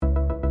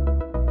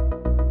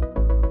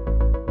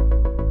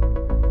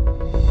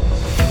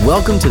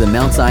Welcome to the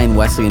Mount Zion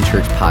Wesleyan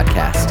Church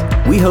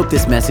podcast. We hope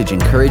this message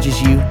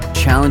encourages you,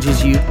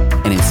 challenges you,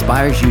 and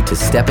inspires you to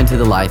step into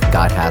the life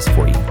God has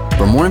for you.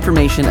 For more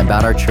information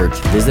about our church,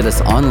 visit us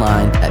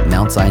online at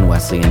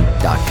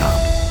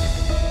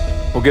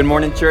mountzionwesleyan.com. Well, good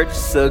morning, church.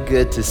 So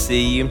good to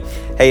see you.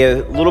 Hey,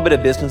 a little bit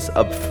of business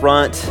up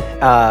front.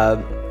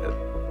 I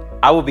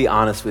will be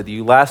honest with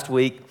you. Last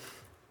week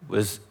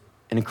was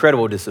an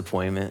incredible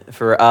disappointment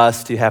for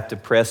us to have to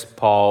press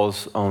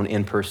pause on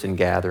in-person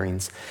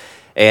gatherings.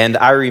 And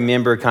I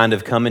remember kind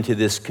of coming to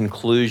this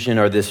conclusion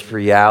or this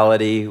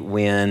reality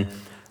when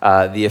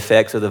the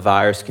effects of the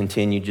virus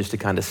continued just to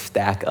kind of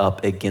stack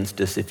up against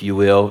us, if you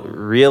will,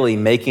 really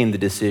making the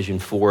decision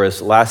for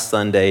us. Last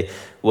Sunday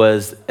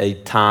was a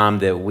time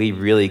that we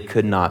really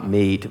could not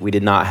meet. We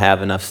did not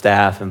have enough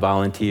staff and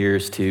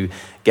volunteers to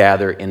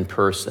gather in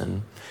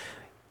person.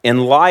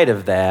 In light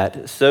of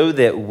that, so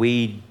that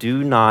we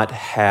do not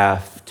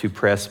have to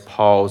press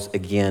pause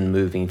again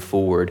moving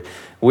forward,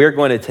 we're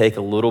going to take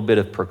a little bit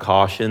of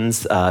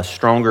precautions,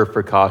 stronger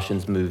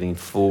precautions moving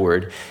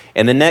forward.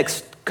 In the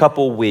next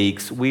couple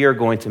weeks, we are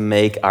going to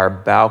make our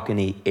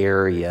balcony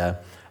area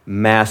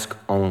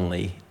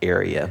mask-only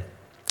area.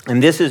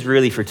 And this is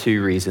really for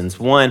two reasons.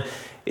 One,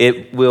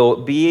 it will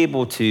be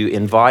able to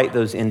invite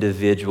those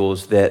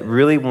individuals that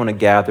really want to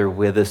gather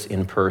with us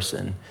in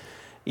person,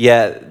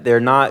 yet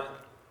they're not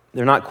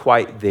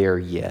quite there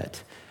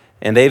yet.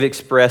 And they've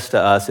expressed to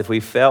us, if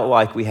we felt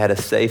like we had a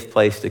safe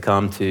place to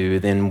come to,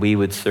 then we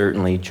would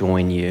certainly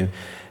join you.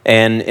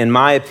 And in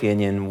my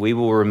opinion, we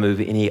will remove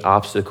any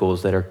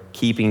obstacles that are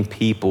keeping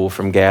people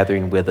from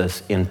gathering with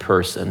us in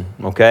person,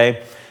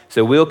 okay?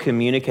 So we'll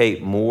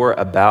communicate more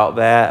about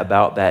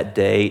that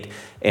date.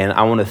 And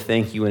I want to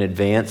thank you in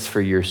advance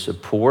for your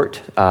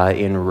support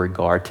in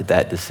regard to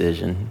that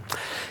decision.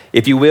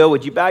 If you will,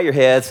 would you bow your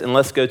heads and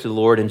let's go to the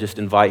Lord and just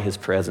invite his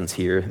presence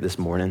here this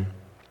morning.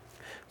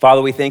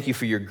 Father, we thank you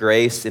for your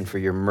grace and for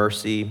your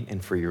mercy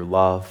and for your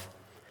love.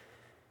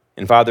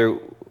 And Father,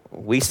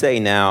 we say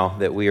now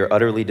that we are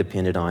utterly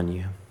dependent on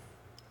you.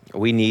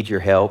 We need your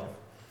help.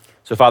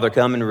 So Father,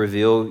 come and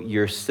reveal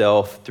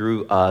yourself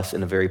through us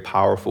in a very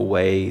powerful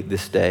way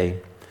this day,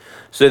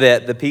 so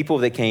that the people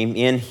that came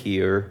in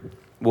here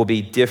will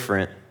be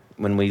different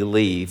when we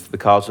leave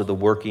because of the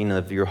working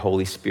of your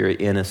Holy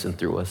Spirit in us and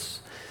through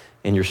us.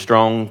 In your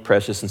strong,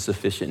 precious, and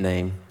sufficient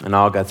name. And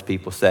all God's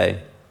people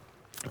say,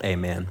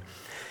 amen.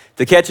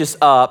 To catch us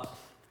up,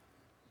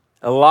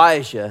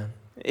 Elijah,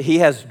 he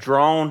has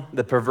drawn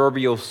the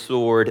proverbial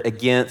sword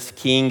against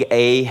King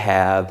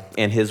Ahab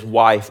and his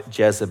wife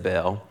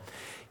Jezebel.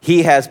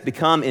 He has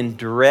become in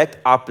direct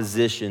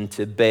opposition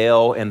to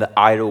Baal and the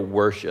idol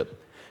worship,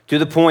 to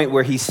the point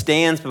where he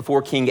stands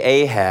before King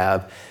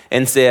Ahab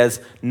and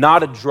says,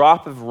 "Not a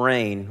drop of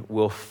rain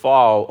will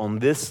fall on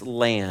this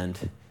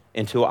land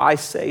until I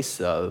say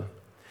so."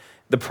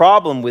 The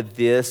problem with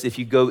this, if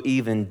you go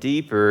even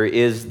deeper,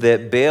 is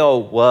that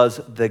Baal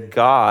was the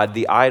god,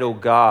 the idol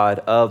god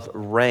of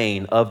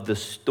rain, of the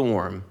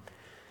storm.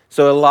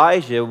 So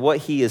Elijah, what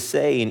he is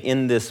saying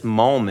in this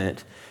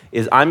moment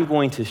is, I'm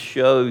going to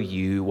show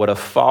you what a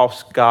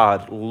false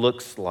god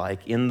looks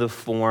like in the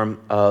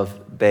form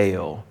of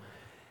Baal.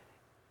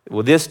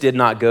 Well, this did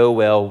not go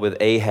well with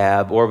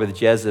Ahab or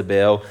with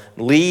Jezebel,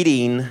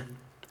 leading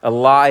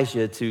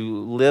Elijah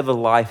to live a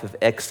life of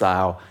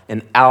exile,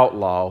 an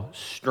outlaw,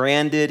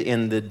 stranded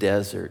in the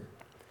desert,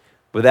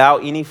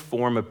 without any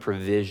form of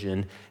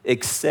provision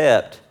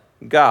except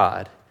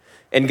God.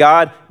 And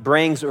God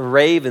brings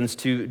ravens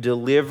to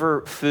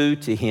deliver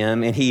food to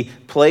him, and he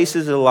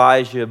places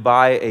Elijah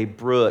by a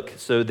brook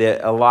so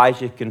that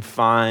Elijah can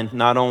find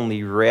not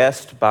only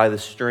rest by the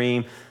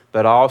stream,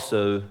 but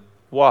also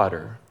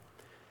water.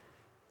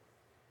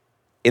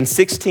 In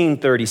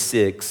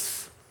 1636,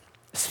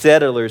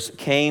 settlers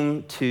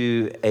came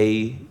to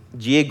a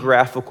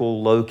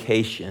geographical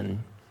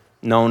location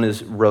known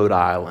as Rhode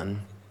Island.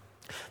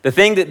 The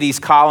thing that these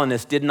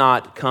colonists did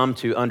not come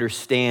to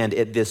understand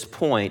at this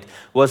point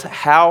was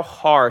how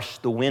harsh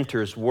the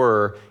winters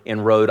were in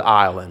Rhode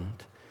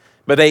Island.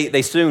 But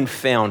they soon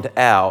found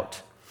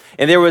out.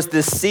 And there was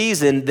this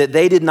season that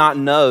they did not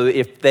know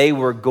if they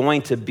were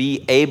going to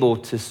be able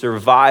to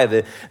survive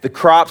it. The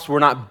crops were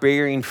not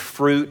bearing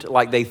fruit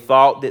like they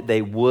thought that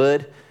they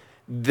would.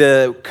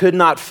 They could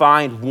not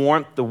find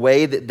warmth the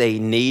way that they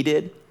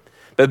needed.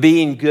 But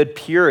being good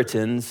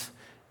Puritans,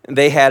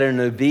 they had an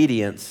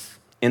obedience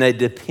and a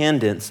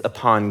dependence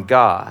upon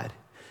God.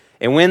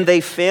 And when they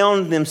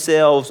found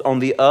themselves on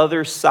the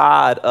other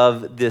side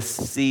of this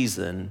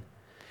season,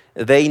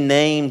 they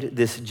named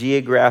this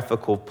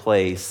geographical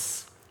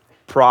place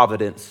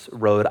Providence,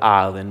 Rhode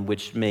Island,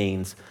 which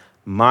means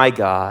my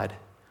God,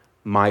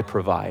 my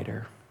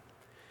provider.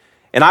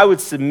 And I would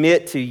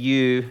submit to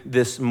you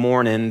this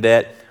morning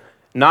that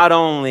not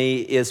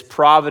only is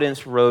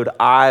Providence, Rhode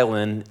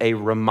Island a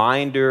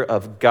reminder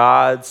of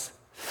God's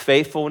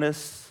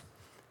faithfulness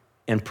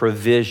and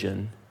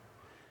provision,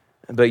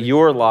 but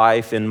your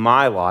life and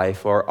my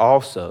life are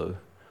also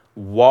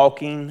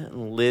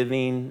walking,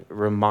 living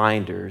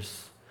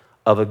reminders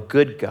of a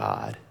good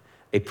God,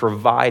 a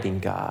providing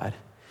God.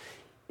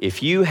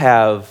 If you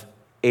have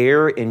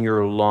air in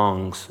your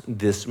lungs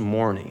this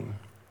morning,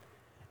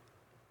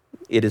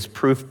 it is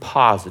proof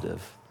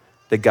positive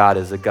that God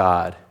is a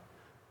God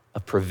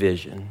of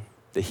provision,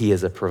 that he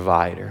is a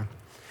provider.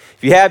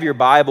 If you have your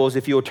Bibles,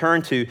 if you'll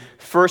turn to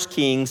 1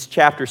 Kings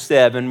chapter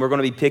 7, we're going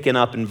to be picking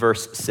up in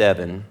verse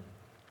 7.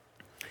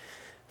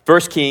 1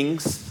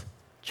 Kings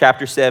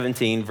chapter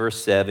 17,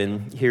 verse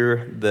 7,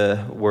 hear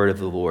the word of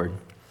the Lord.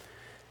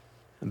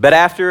 But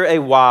after a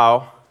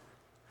while,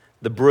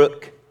 the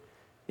brook,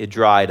 it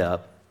dried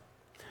up,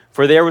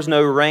 for there was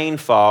no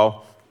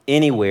rainfall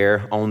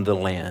anywhere on the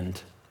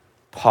land.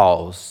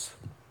 Pause.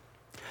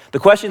 The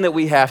question that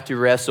we have to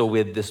wrestle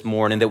with this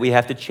morning, that we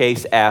have to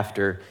chase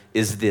after,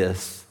 is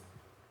this.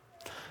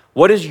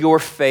 What does your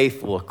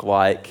faith look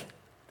like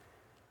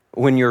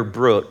when your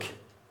brook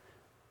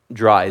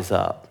dries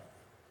up?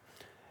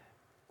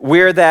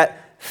 Where that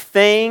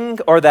thing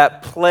or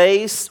that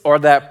place or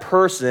that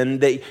person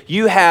that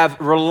you have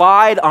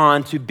relied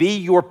on to be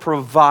your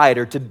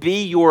provider, to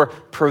be your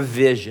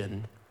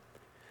provision,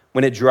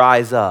 when it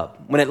dries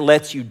up, when it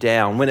lets you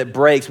down, when it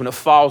breaks, when it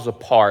falls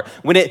apart,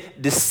 when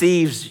it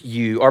deceives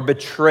you or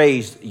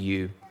betrays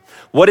you.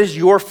 What does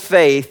your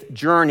faith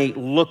journey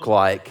look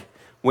like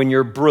when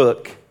your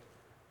brook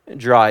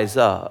dries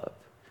up?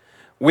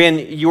 When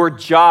your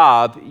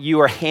job, you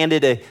are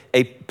handed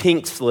a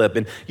pink slip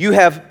and you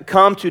have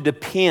come to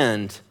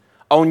depend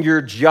on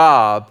your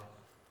job,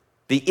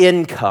 the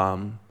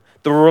income,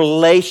 the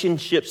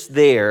relationships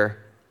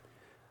there,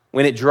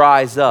 when it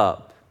dries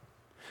up.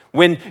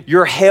 When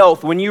your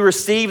health, when you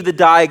receive the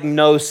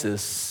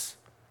diagnosis,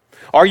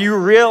 or you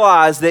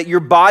realize that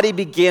your body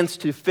begins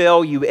to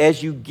fail you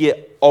as you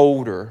get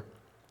older.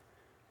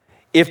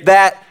 If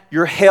that,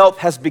 your health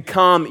has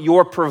become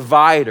your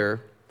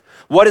provider,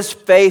 what does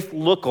faith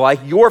look like,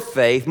 your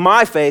faith,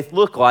 my faith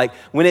look like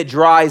when it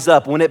dries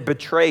up, when it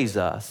betrays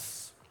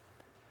us?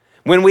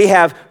 When we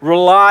have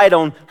relied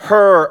on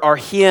her or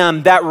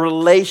him, that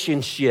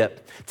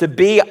relationship, to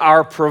be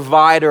our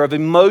provider of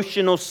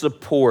emotional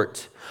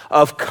support,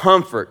 of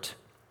comfort,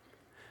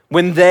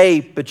 when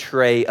they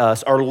betray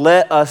us or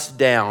let us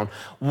down,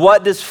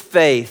 what does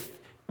faith,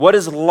 what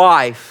does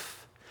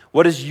life,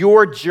 what does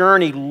your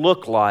journey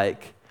look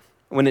like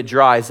when it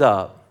dries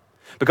up?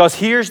 Because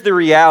here's the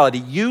reality.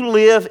 You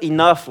live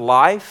enough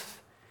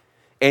life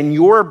and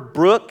your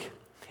brook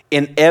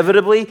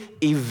inevitably,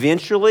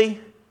 eventually,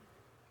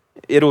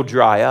 it'll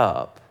dry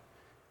up.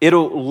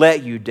 It'll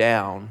let you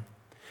down.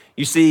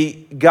 You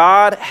see,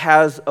 God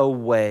has a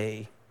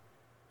way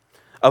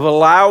of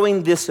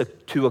allowing this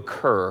to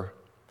occur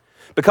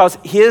because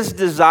his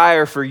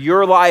desire for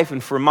your life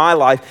and for my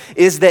life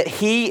is that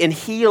he and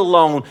he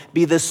alone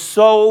be the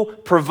sole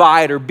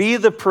provider, be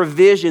the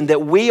provision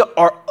that we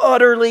are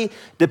utterly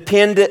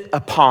dependent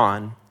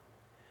upon.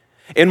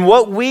 And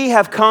what we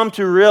have come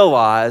to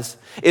realize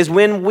is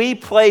when we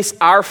place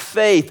our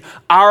faith,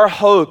 our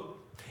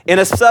hope in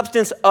a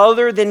substance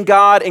other than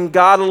God and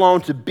God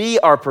alone to be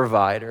our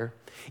provider,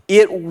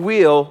 it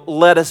will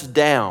let us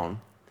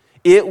down.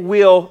 It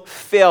will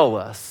fail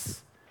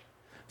us.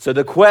 So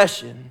the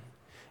question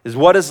is,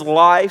 what does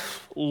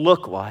life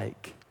look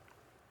like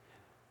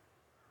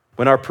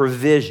when our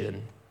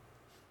provision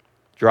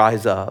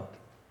dries up?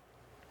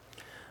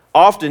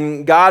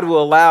 Often, God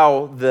will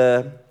allow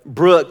the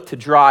brook to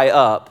dry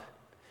up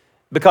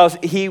because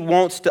he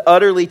wants to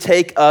utterly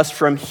take us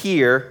from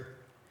here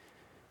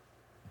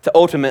to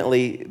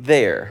ultimately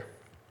there.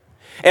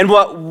 And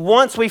what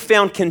once we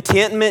found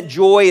contentment,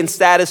 joy, and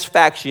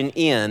satisfaction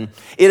in,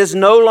 it is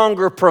no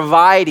longer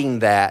providing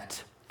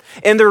that.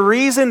 And the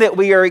reason that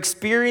we are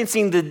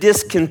experiencing the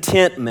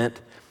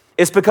discontentment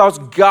is because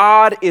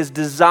God is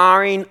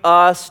desiring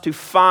us to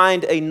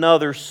find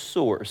another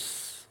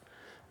source,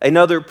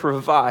 another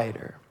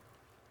provider.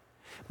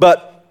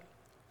 But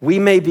we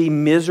may be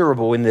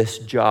miserable in this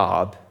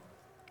job.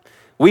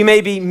 We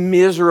may be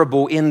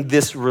miserable in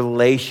this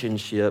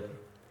relationship.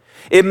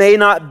 It may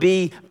not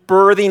be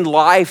birthing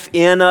life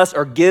in us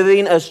or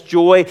giving us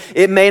joy.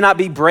 It may not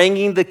be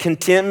bringing the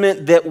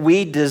contentment that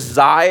we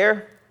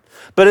desire.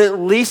 But at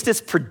least it's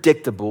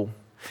predictable.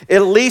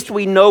 At least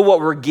we know what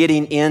we're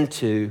getting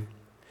into.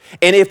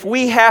 And if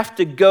we have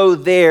to go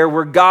there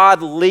where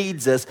God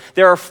leads us,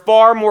 there are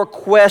far more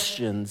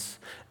questions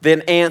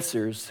than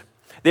answers.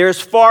 There's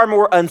far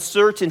more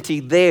uncertainty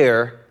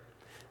there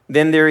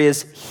than there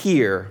is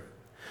here.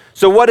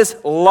 So what does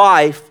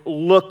life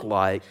look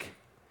like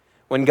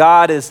when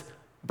God is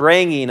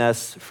bringing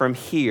us from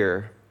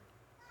here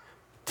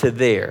to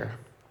there?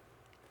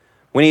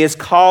 When he is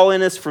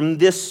calling us from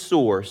this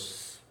source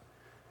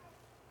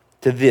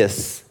to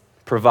this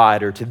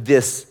provider, to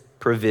this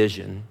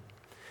provision.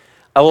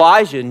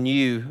 Elijah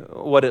knew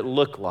what it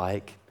looked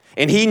like,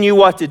 and he knew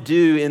what to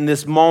do in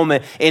this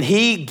moment, and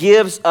he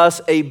gives us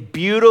a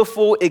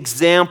beautiful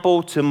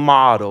example to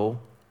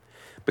model.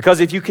 Because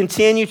if you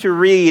continue to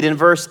read in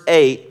verse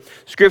 8,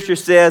 Scripture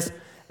says,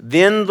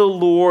 "Then the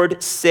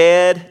Lord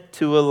said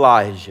to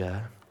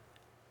Elijah."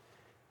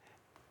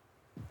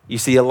 You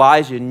see,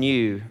 Elijah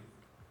knew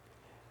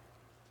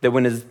that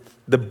when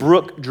the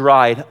brook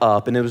dried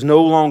up and it was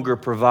no longer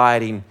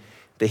providing,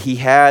 that he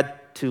had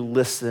to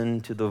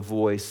listen to the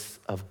voice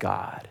of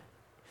God.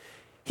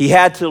 He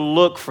had to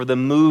look for the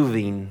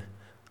moving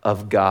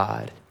of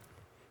God.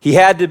 He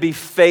had to be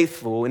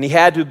faithful and he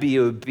had to be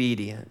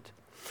obedient.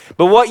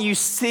 But what you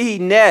see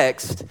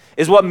next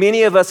is what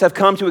many of us have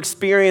come to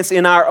experience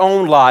in our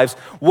own lives.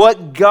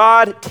 What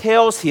God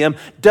tells him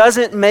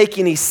doesn't make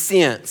any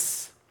sense.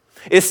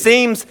 It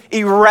seems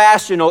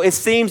irrational. It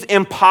seems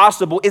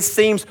impossible. It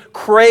seems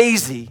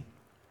crazy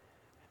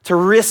to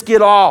risk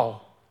it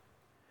all.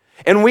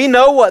 And we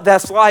know what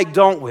that's like,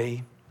 don't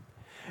we?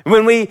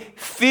 When we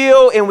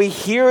feel and we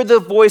hear the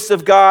voice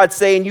of God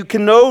saying, you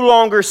can no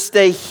longer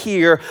stay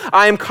here.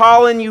 I am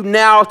calling you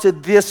now to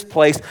this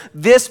place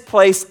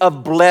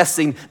of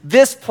blessing,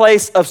 this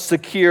place of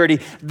security,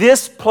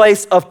 this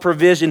place of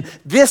provision.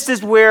 This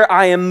is where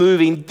I am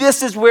moving.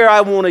 This is where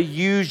I want to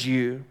use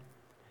you.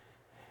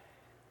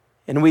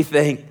 And we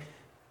think,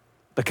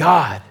 but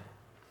God,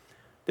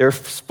 there's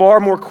far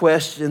more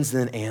questions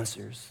than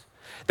answers.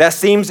 That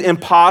seems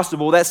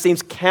impossible. That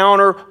seems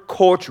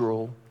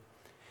countercultural.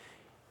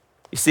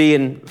 You see,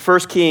 in 1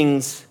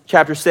 Kings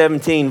chapter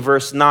 17,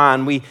 verse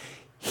 9, we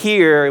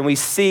hear and we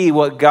see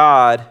what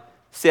God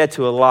said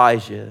to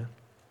Elijah.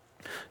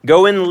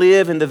 Go and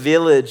live in the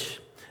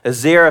village of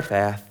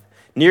Zarephath,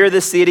 near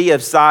the city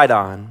of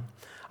Sidon.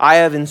 I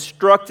have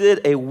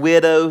instructed a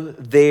widow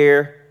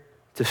there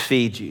to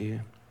feed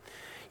you.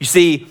 You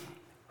see,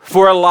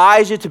 for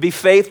Elijah to be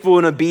faithful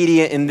and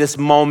obedient in this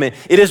moment,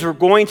 it is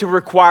going to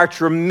require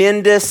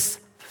tremendous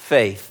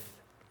faith.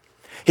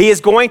 He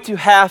is going to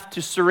have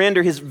to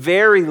surrender his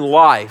very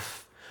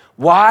life.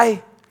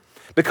 Why?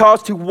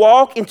 Because to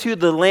walk into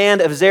the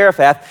land of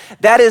Zarephath,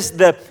 that is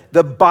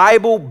the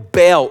Bible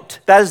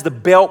belt. That is the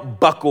belt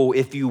buckle,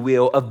 if you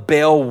will, of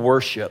Baal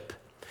worship.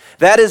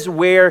 That is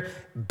where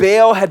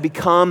Baal had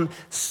become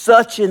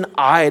such an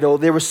idol.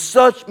 There was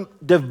such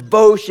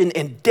devotion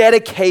and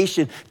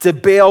dedication to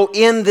Baal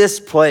in this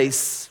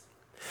place.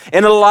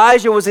 And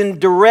Elijah was in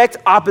direct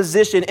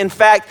opposition. In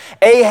fact,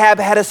 Ahab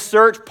had a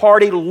search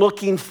party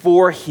looking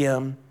for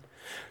him.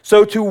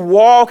 So to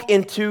walk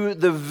into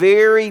the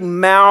very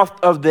mouth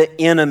of the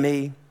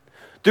enemy,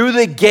 through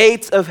the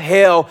gates of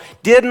hell,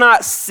 did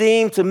not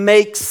seem to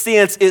make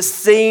sense. It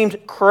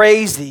seemed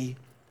crazy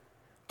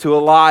to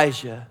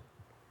Elijah.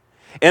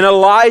 And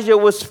Elijah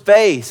was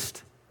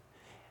faced.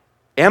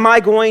 Am I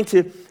going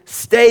to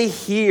stay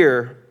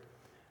here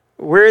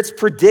where it's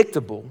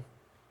predictable?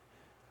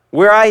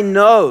 Where I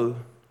know,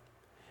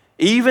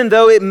 even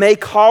though it may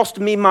cost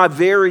me my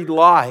very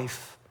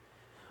life,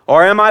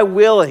 or am I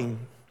willing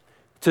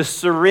to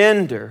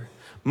surrender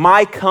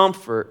my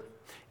comfort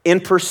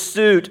in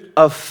pursuit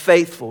of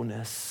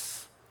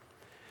faithfulness?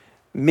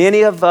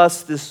 Many of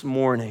us this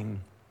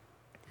morning,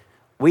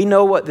 we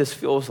know what this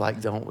feels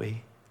like, don't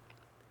we?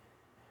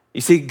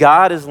 You see,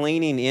 God is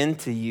leaning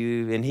into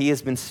you and he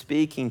has been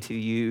speaking to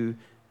you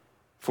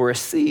for a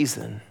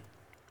season.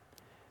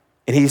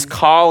 And he's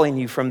calling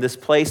you from this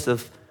place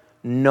of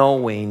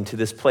knowing to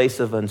this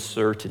place of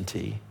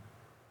uncertainty.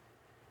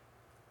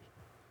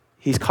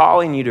 He's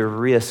calling you to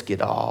risk it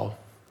all.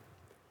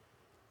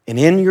 And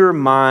in your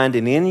mind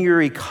and in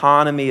your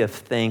economy of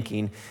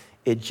thinking,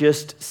 it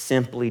just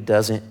simply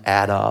doesn't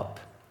add up.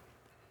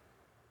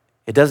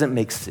 It doesn't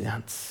make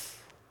sense.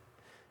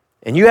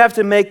 And you have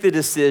to make the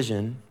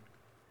decision.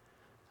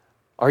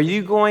 Are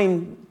you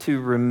going to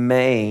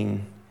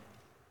remain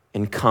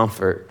in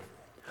comfort?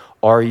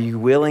 Or are you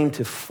willing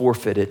to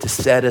forfeit it, to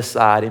set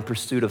aside in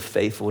pursuit of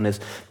faithfulness?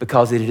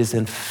 Because it is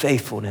in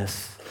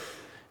faithfulness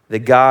that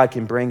God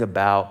can bring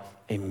about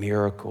a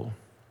miracle.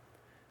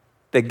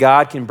 That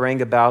God can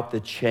bring about the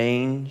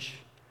change,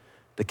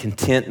 the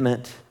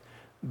contentment,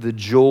 the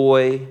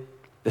joy,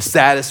 the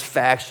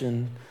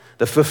satisfaction,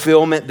 the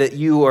fulfillment that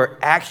you are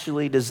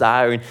actually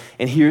desiring.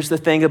 And here's the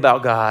thing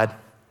about God.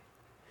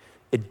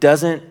 It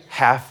doesn't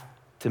have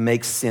to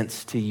make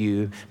sense to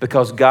you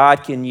because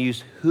God can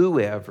use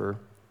whoever,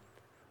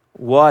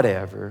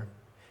 whatever,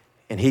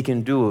 and he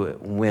can do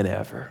it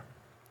whenever.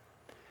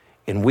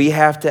 And we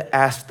have to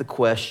ask the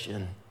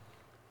question,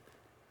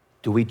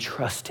 do we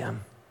trust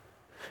him?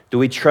 Do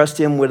we trust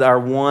him with our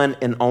one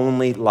and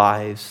only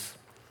lives?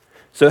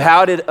 So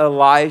how did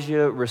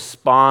Elijah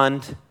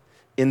respond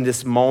in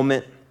this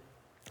moment?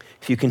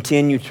 If you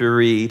continue to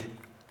read,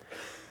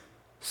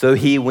 so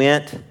he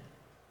went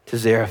to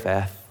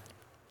Zarephath.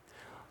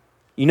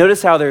 You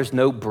notice how there's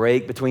no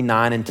break between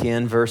 9 and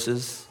 10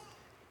 verses?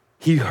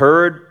 He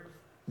heard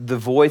the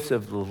voice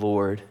of the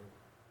Lord,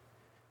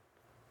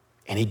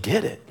 and he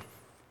did it.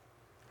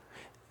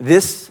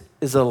 This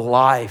is a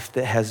life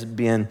that has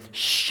been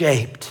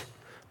shaped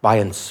by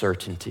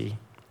uncertainty,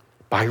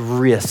 by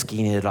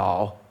risking it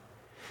all.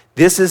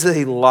 This is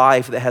a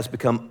life that has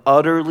become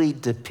utterly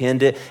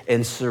dependent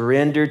and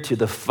surrendered to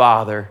the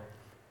Father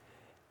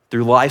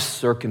through life's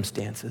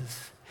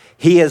circumstances.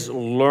 He has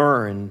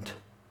learned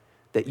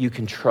that you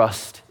can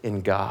trust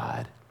in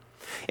God.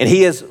 And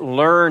he has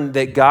learned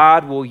that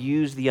God will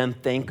use the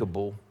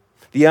unthinkable,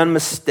 the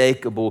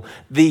unmistakable,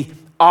 the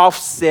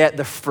offset,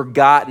 the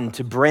forgotten,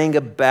 to bring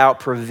about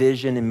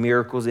provision and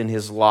miracles in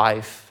his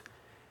life.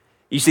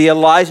 You see,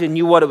 Elijah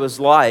knew what it was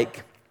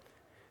like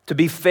to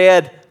be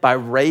fed by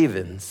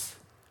ravens.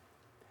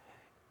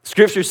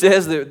 Scripture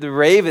says that the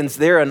ravens,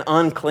 they're an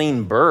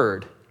unclean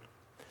bird.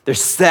 They're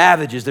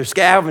savages, they're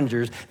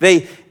scavengers.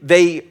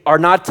 They are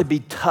not to be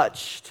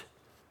touched.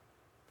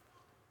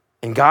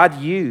 And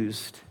God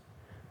used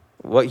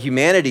what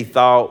humanity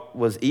thought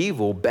was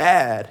evil,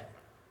 bad,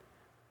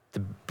 to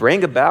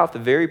bring about the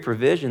very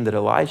provision that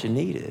Elijah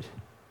needed.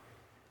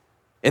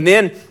 And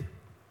then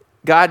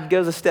God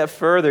goes a step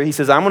further. He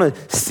says, I'm going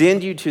to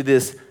send you to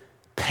this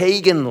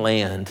pagan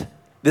land,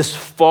 this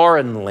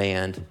foreign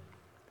land.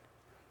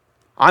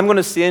 I'm going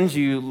to send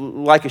you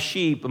like a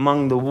sheep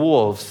among the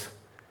wolves.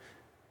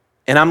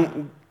 And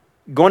I'm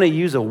going to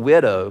use a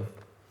widow,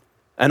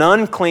 an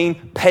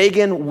unclean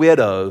pagan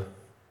widow,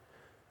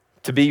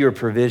 to be your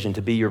provision,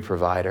 to be your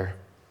provider.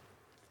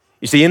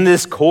 You see, in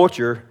this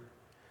culture,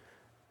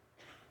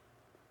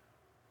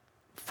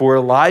 for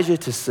Elijah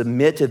to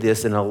submit to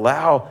this and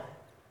allow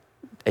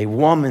a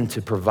woman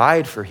to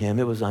provide for him,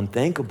 it was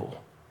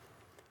unthinkable.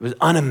 It was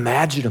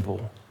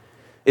unimaginable.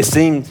 It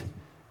seemed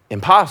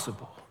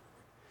impossible.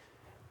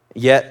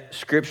 Yet,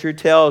 Scripture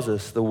tells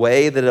us the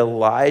way that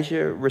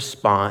Elijah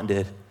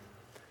responded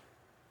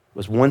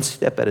was one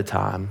step at a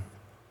time.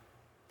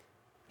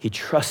 He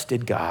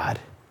trusted God,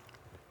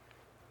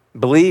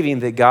 believing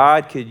that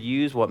God could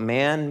use what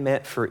man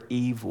meant for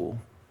evil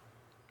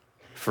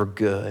for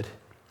good.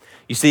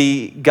 You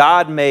see,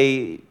 God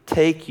may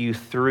take you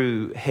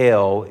through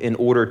hell in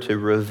order to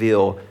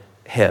reveal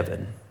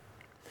heaven.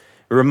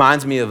 It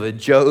reminds me of a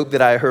joke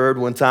that I heard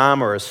one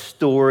time, or a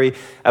story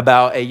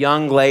about a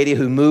young lady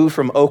who moved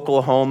from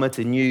Oklahoma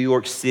to New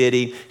York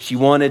City. She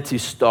wanted to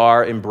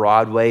star in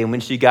Broadway, and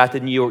when she got to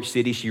New York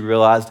City, she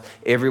realized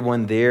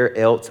everyone there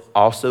else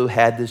also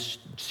had this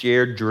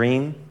shared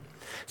dream.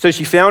 So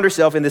she found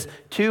herself in this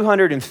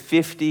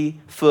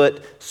 250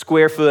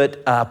 square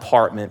foot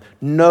apartment,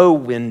 no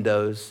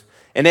windows.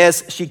 And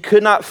as she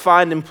could not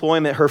find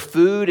employment, her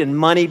food and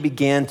money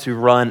began to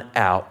run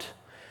out.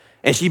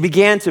 And she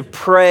began to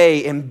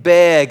pray and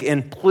beg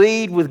and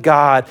plead with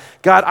God.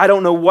 God, I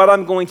don't know what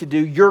I'm going to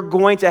do. You're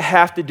going to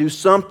have to do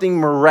something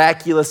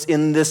miraculous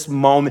in this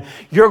moment.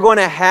 You're going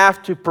to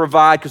have to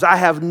provide because I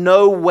have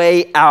no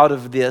way out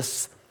of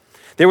this.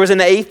 There was an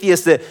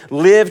atheist that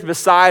lived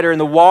beside her and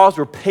the walls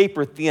were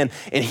paper thin.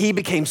 And he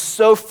became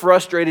so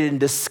frustrated and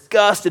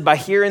disgusted by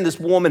hearing this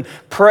woman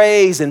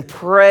praise and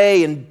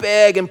pray and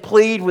beg and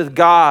plead with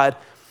God.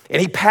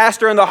 And he passed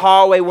her in the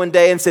hallway one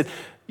day and said,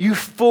 "You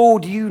fool,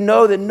 do you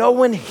know that no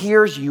one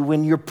hears you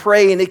when you're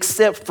praying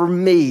except for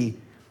me?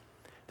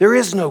 There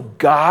is no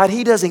God.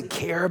 He doesn't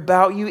care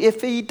about you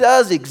if he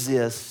does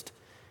exist."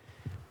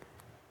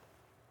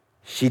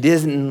 She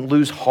didn't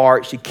lose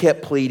heart. She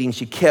kept pleading.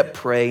 She kept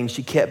praying.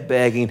 She kept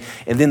begging.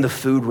 And then the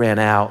food ran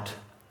out.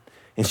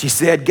 And she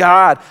said,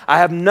 "God, I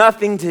have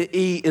nothing to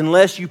eat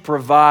unless you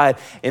provide."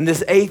 And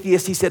this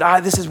atheist, he said,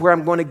 "This is where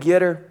I'm going to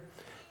get her."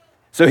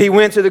 So he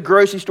went to the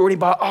grocery store and he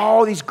bought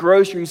all these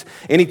groceries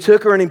and he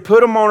took her and he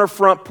put them on her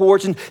front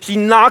porch and she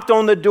knocked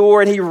on the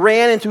door and he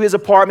ran into his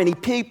apartment. He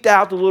peeped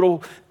out the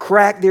little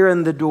crack there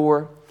in the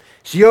door.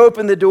 She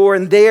opened the door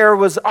and there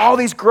was all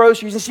these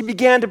groceries and she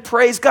began to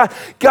praise God.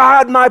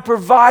 "God, my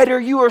provider,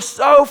 you are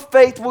so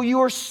faithful.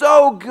 You are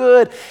so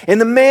good." And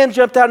the man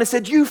jumped out and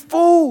said, "You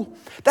fool.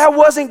 That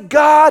wasn't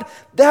God.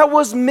 That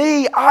was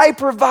me. I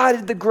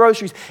provided the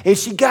groceries." And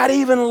she got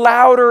even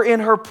louder in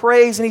her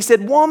praise. And he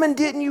said, "Woman,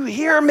 didn't you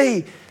hear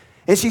me?"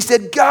 And she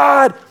said,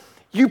 "God,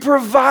 you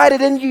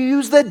provided and you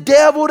used the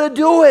devil to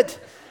do it."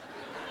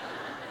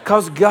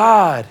 Because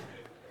God,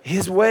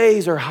 his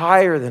ways are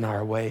higher than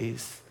our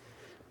ways,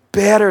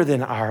 better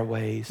than our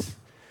ways.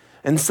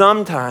 And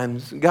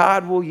sometimes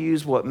God will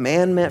use what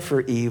man meant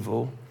for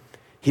evil.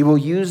 He will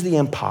use the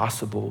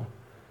impossible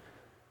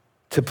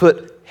to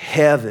put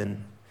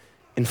heaven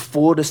in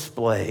full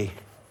display.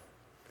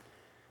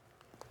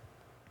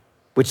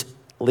 Which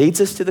leads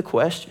us to the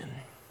question,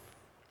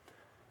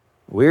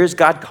 where is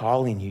God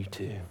calling you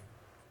to?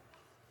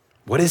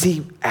 What is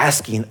he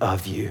asking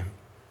of you?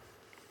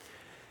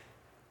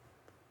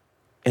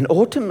 And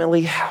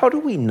ultimately, how do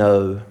we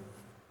know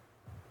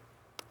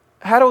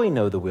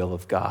the will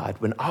of God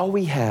when all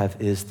we have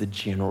is the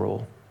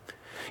general?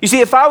 You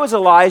see, if I was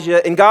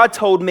Elijah and God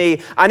told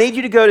me, "I need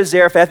you to go to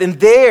Zarephath, and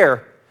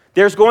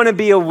there's going to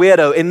be a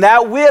widow, and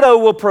that widow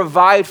will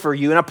provide for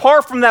you. And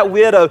apart from that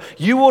widow,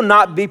 you will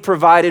not be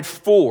provided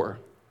for."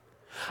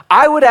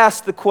 I would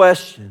ask the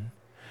question,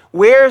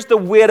 where's the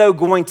widow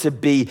going to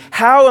be?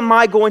 How am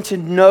I going to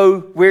know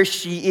where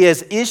she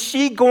is? Is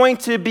she going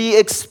to be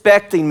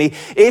expecting me?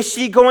 Is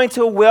she going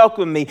to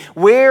welcome me?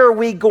 Where are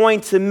we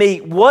going to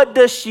meet? What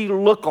does she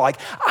look like?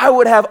 I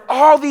would have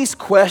all these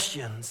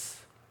questions.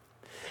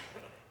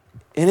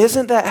 And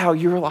isn't that how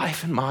your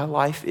life and my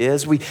life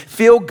is? We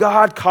feel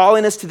God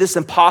calling us to this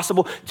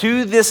impossible,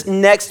 to this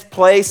next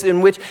place in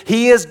which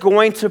He is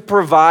going to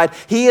provide.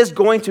 He is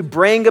going to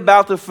bring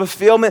about the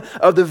fulfillment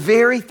of the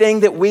very thing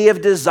that we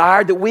have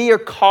desired, that we are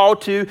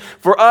called to,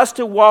 for us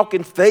to walk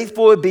in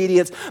faithful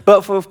obedience.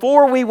 But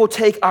before we will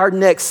take our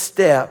next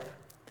step,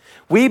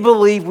 we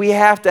believe we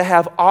have to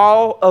have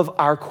all of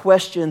our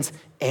questions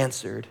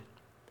answered.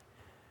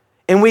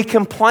 And we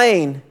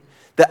complain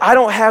that I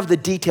don't have the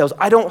details,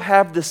 I don't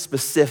have the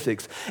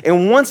specifics.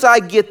 And once I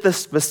get the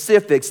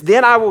specifics,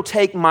 then I will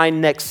take my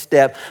next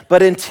step.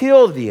 But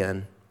until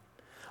then,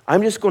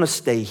 I'm just going to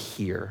stay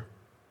here.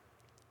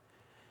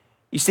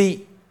 You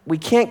see, we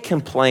can't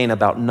complain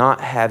about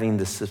not having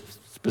the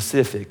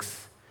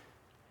specifics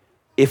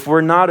if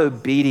we're not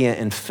obedient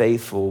and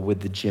faithful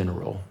with the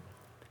general.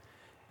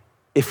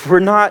 If we're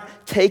not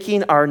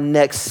taking our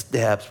next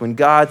steps when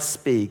God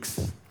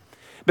speaks.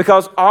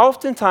 Because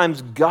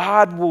oftentimes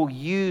God will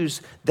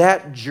use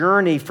that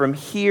journey from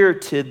here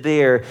to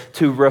there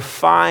to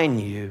refine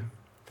you,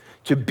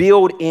 to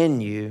build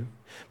in you.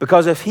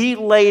 Because if He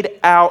laid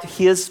out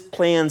His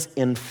plans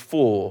in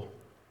full,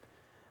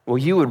 well,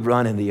 you would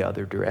run in the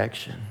other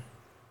direction.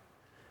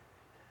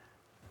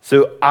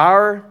 So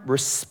our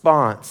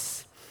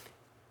response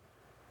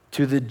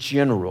to the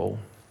general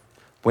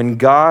when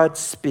God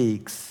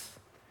speaks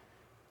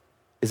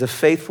is a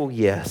faithful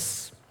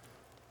yes.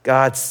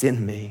 God,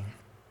 send me.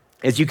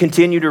 As you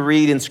continue to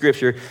read in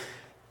Scripture,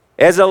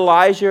 as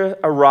Elijah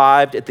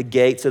arrived at the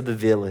gates of the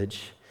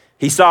village,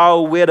 he saw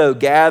a widow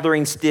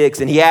gathering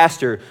sticks, and he asked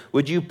her,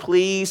 "Would you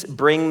please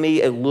bring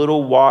me a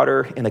little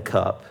water in a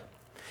cup?"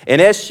 And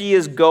as she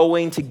is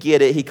going to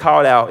get it, he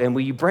called out, "And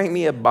will you bring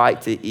me a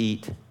bite to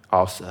eat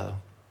also?"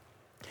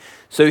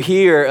 So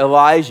here,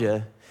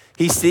 Elijah,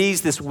 he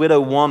sees this widow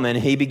woman.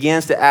 He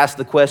begins to ask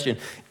the question,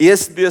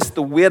 is this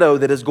the widow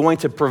that is going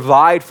to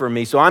provide for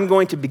me? So I'm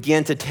going to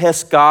begin to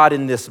test God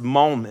in this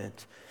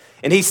moment.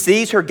 And he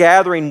sees her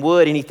gathering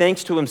wood, and he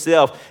thinks to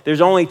himself, there's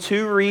only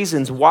two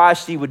reasons why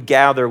she would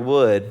gather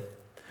wood.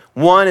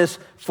 One is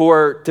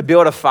to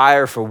build a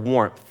fire for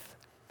warmth.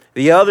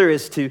 The other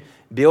is to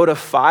build a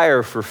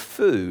fire for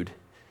food.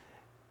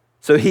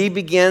 So he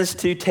begins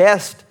to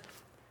test,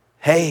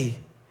 hey,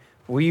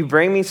 will you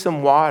bring me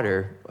some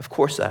water? Of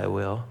course I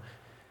will.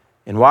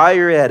 And while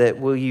you're at it,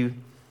 will you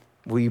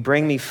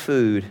bring me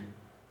food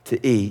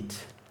to eat?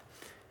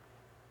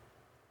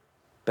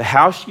 But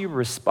how she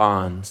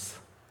responds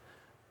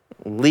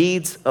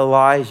leads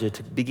Elijah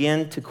to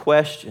begin to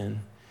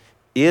question,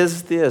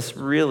 is this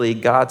really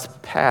God's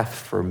path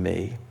for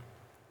me?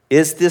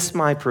 Is this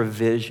my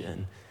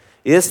provision?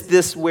 Is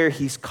this where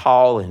He's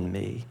calling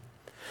me?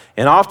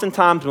 And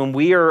oftentimes when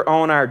we are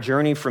on our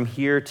journey from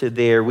here to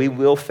there, we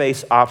will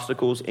face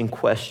obstacles and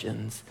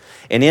questions.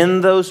 And in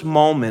those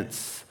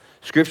moments,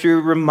 Scripture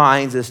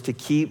reminds us to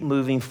keep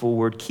moving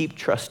forward, keep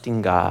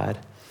trusting God.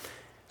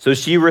 So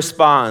she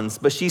responds,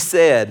 but she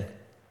said,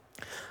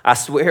 I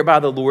swear by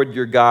the Lord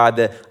your God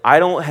that I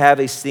don't have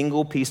a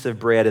single piece of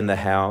bread in the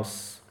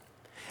house,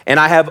 and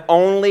I have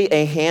only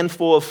a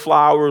handful of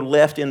flour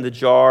left in the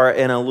jar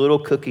and a little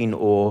cooking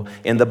oil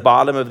in the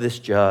bottom of this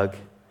jug.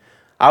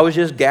 I was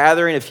just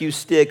gathering a few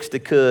sticks to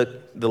cook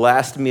the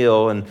last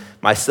meal, and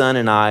my son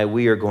and I,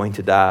 we are going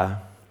to die.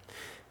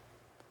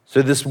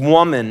 So this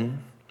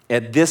woman,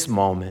 at this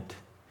moment,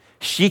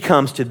 she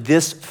comes to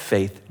this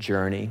faith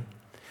journey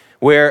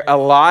where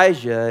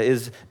Elijah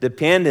is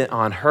dependent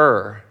on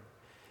her.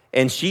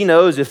 And she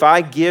knows if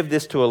I give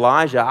this to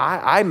Elijah,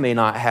 I may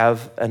not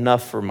have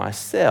enough for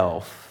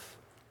myself.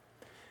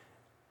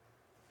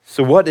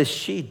 So what does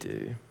she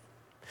do?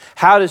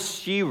 How does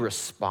she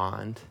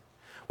respond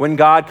when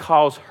God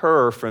calls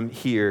her from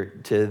here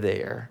to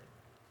there?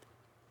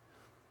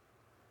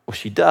 Well,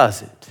 she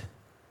does it.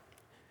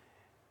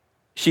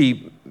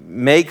 She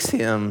makes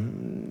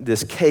him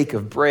this cake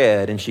of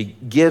bread and she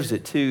gives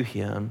it to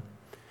him.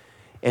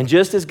 And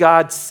just as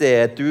God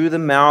said through the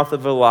mouth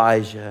of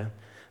Elijah,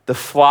 the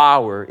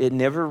flour, it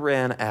never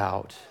ran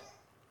out.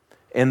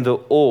 And the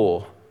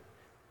oil,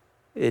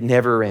 it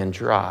never ran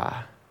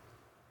dry.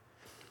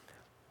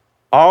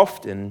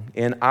 Often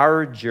in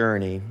our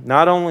journey,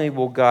 not only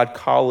will God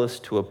call us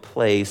to a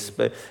place,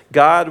 but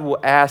God will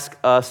ask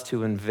us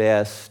to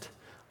invest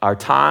our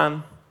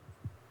time,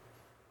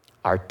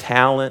 our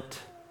talent,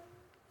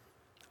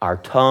 our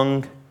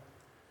tongue,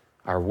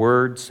 our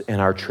words, and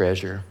our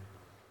treasure.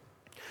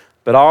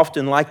 But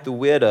often, like the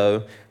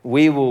widow,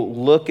 we will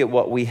look at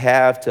what we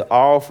have to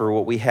offer,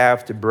 what we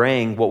have to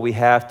bring, what we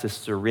have to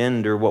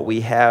surrender, what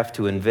we have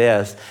to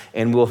invest,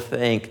 and we'll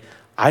think,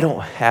 I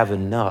don't have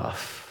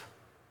enough.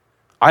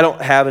 I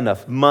don't have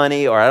enough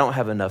money, or I don't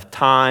have enough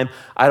time.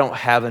 I don't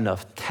have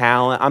enough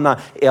talent. I'm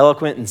not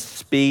eloquent in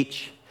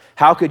speech.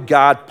 How could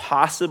God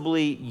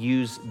possibly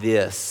use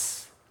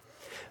this?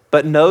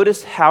 But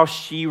notice how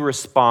she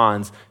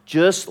responds.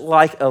 Just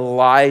like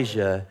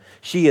Elijah,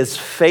 she is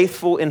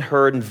faithful in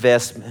her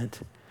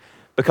investment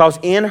because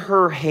in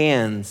her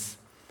hands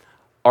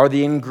are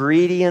the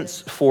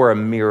ingredients for a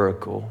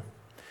miracle.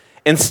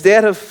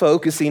 Instead of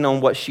focusing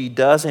on what she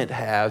doesn't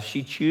have,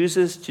 she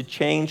chooses to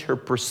change her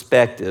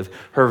perspective,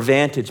 her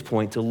vantage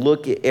point, to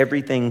look at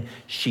everything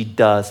she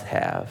does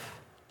have.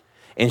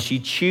 And she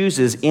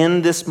chooses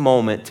in this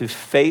moment to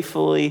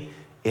faithfully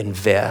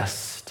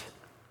invest.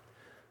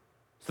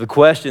 So the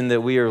question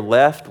that we are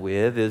left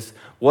with is,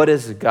 what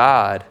is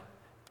God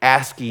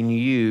asking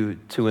you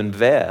to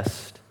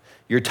invest?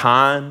 Your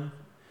time,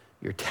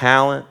 your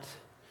talent,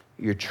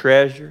 your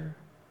treasure,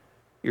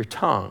 your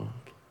tongue.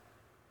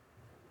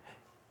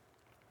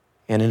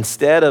 And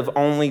instead of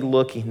only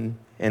looking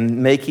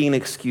and making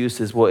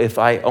excuses, well, if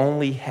I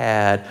only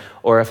had,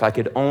 or if I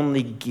could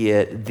only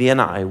get, then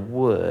I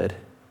would,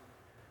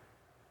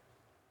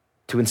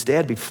 to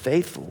instead be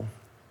faithful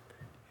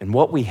in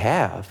what we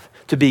have,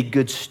 to be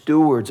good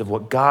stewards of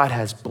what God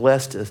has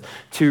blessed us,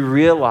 to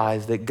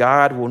realize that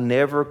God will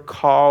never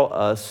call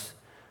us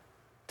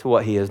to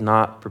what he has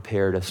not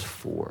prepared us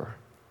for.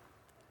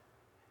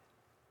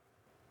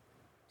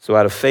 So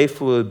out of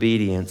faithful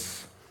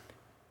obedience,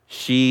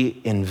 she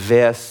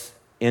invests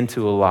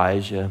into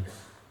Elijah.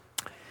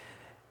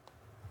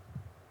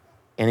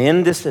 And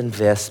in this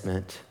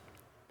investment,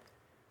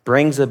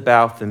 brings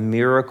about the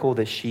miracle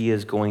that she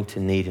is going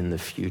to need in the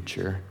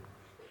future.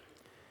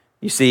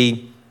 You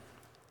see,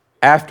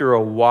 after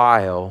a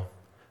while,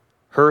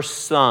 her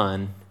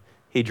son,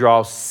 he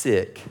draws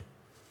sick,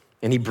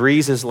 and he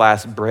breathes his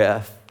last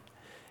breath.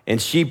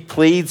 And she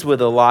pleads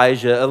with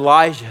Elijah,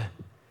 Elijah,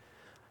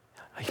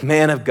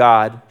 man of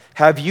God,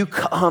 have you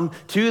come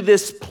to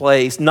this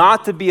place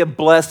not to be a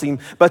blessing,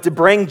 but to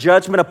bring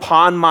judgment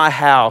upon my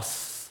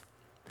house?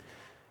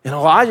 And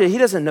Elijah, he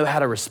doesn't know how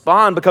to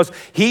respond because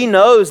he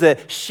knows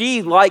that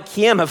she, like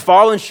him, have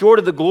fallen short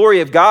of the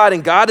glory of God,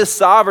 and God is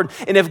sovereign.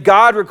 And if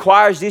God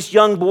requires this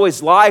young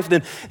boy's life,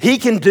 then he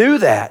can do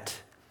that.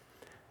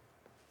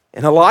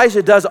 And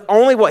Elijah does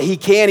only what he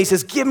can. He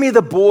says, give me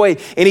the boy.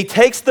 And he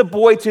takes the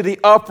boy to the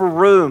upper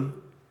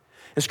room.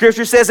 And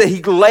Scripture says that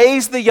he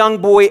lays the young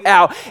boy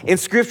out. And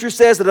Scripture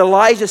says that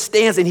Elijah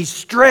stands and he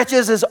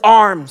stretches his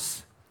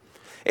arms.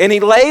 And he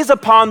lays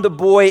upon the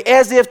boy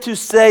as if to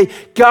say,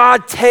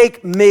 God,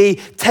 take me,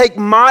 take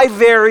my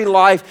very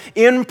life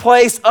in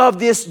place of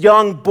this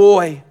young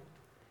boy.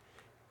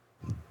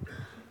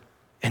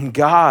 And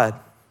God,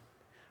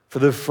 for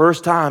the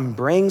first time,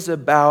 brings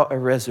about a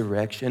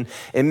resurrection.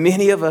 And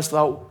many of us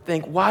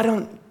think, why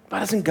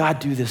doesn't God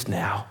do this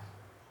now?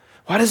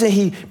 Why doesn't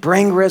he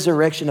bring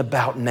resurrection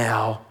about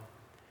now?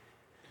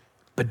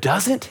 But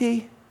doesn't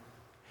he?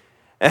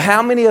 And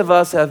how many of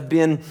us have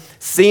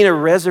seen a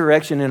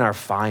resurrection in our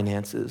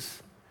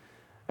finances,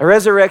 a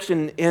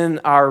resurrection in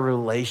our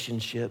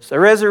relationships, a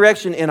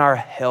resurrection in our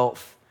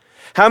health?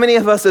 How many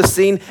of us have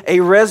seen a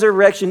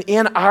resurrection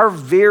in our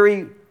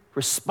very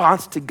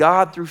response to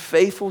God through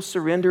faithful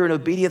surrender and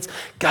obedience?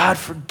 God,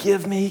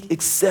 forgive me,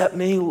 accept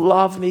me,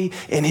 love me.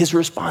 And his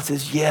response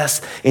is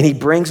yes. And he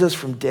brings us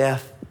from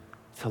death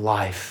to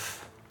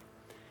life.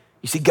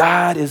 You see,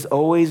 God is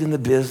always in the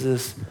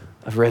business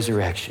of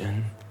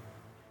resurrection.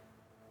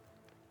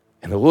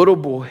 And the little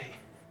boy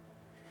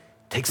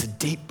takes a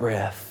deep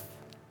breath.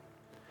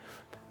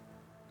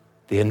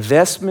 The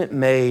investment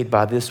made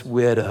by this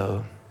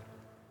widow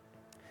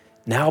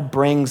now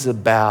brings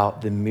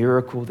about the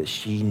miracle that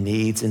she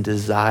needs and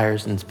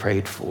desires and has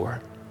prayed for.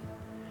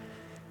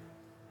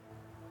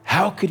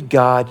 How could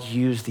God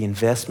use the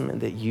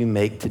investment that you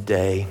make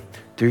today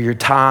through your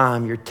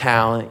time, your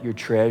talent, your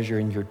treasure,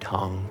 and your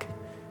tongue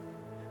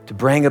to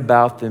bring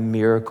about the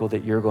miracle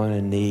that you're going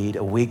to need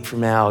a week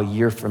from now, a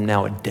year from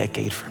now, a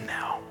decade from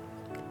now?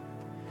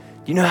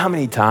 Do you know how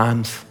many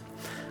times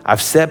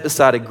I've sat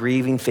beside a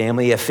grieving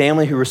family, a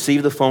family who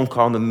received the phone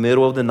call in the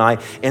middle of the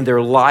night, and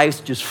their lives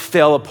just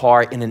fell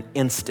apart in an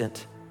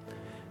instant.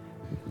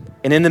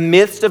 And in the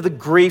midst of the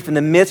grief, in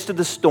the midst of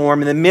the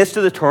storm, in the midst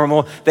of the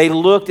turmoil, they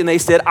looked and they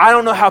said, I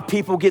don't know how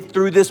people get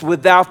through this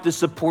without the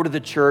support of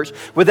the church,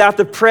 without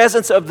the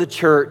presence of the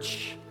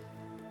church.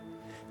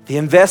 The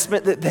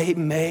investment that they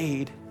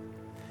made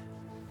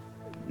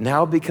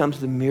now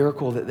becomes the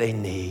miracle that they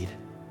need.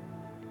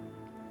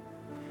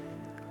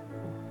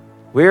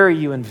 Where are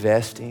you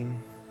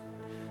investing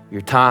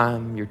your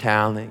time, your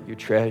talent, your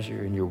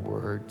treasure, and your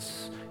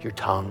words, your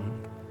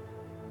tongue?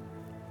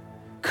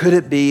 Could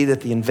it be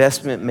that the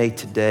investment made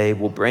today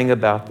will bring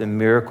about the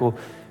miracle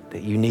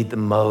that you need the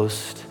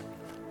most?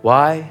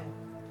 Why?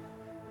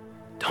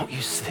 Don't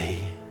you see?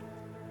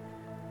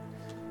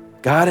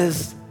 God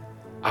is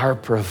our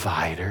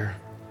provider.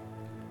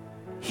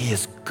 He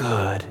is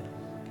good.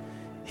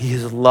 He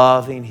is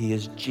loving. He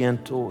is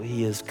gentle.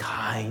 He is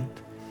kind.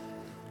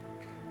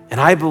 And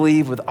I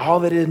believe with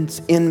all that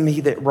is in me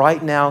that right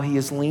now he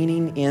is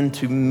leaning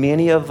into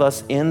many of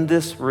us in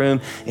this room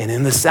and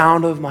in the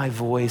sound of my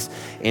voice,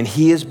 and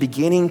he is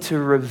beginning to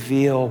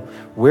reveal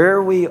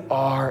where we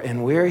are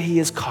and where he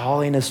is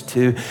calling us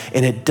to,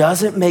 and it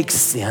doesn't make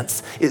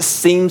sense. It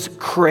seems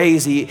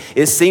crazy.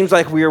 It seems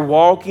like we are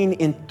walking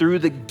in through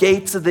the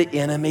gates of the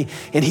enemy,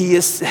 and he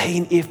is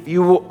saying, if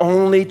you will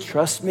only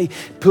trust me,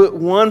 put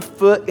one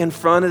foot in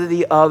front of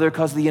the other,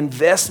 because the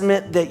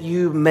investment that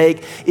you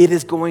make, it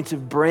is going to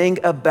bring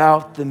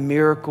about the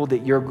miracle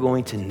that you're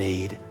going to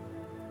need.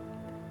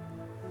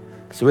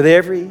 So with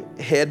every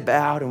head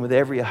bowed and with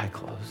every eye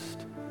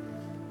closed,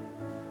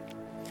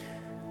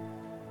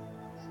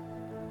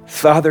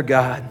 Father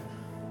God,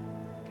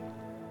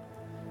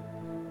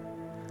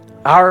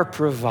 our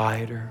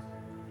provider,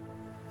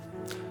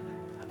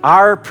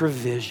 our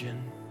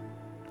provision,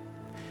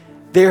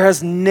 there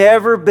has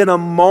never been a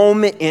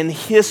moment in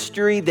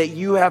history that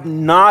you have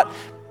not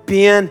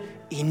been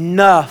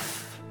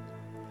enough.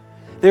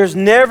 There's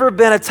never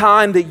been a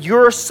time that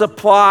your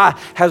supply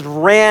has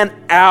ran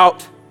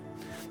out,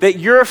 that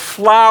your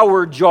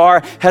flour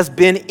jar has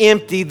been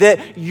empty,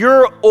 that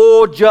your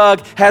oil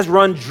jug has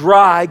run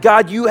dry.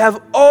 God, you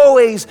have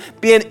always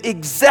been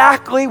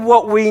exactly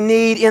what we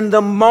need in the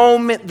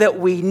moment that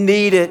we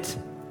need it.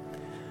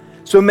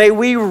 So may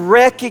we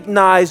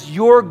recognize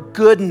your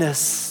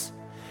goodness,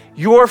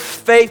 your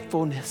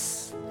faithfulness.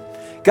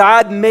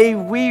 God, may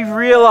we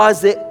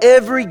realize that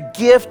every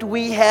gift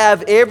we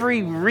have,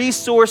 every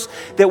resource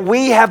that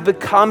we have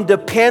become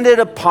dependent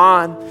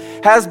upon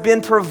has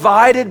been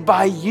provided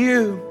by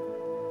you.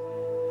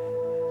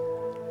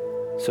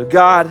 So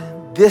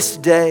God, this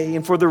day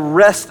and for the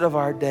rest of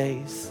our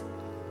days,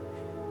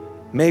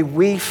 may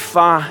we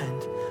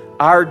find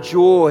our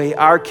joy,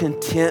 our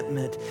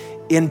contentment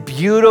in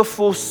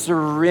beautiful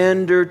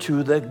surrender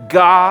to the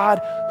God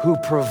who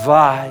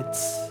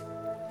provides.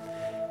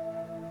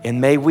 And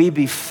may we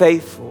be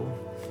faithful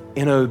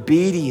and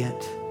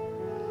obedient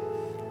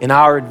in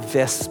our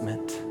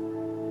investment,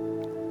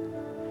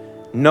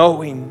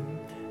 knowing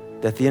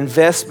that the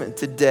investment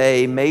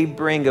today may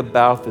bring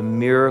about the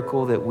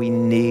miracle that we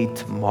need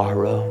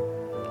tomorrow.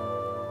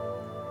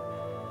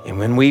 And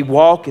when we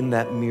walk in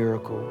that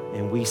miracle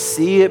and we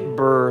see it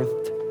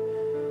birthed,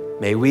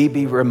 may we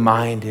be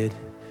reminded,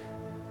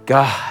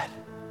 God,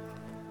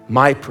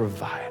 my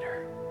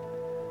provider,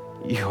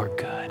 you are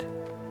good.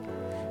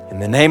 In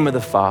the name of the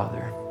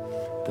Father,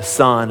 the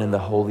Son, and the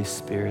Holy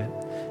Spirit,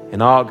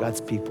 and all God's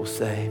people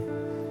say,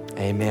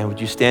 amen. Would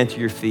you stand to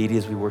your feet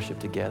as we worship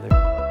together?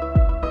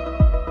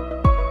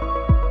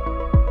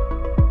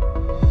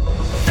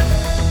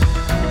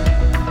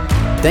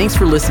 Thanks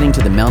for listening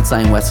to the Mount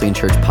Zion Wesleyan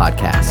Church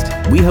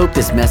podcast. We hope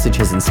this message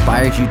has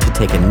inspired you to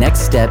take a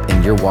next step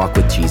in your walk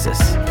with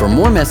Jesus. For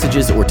more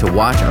messages or to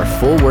watch our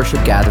full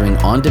worship gathering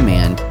on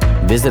demand,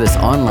 visit us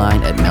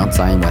online at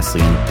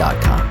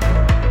mountzionwesleyan.com.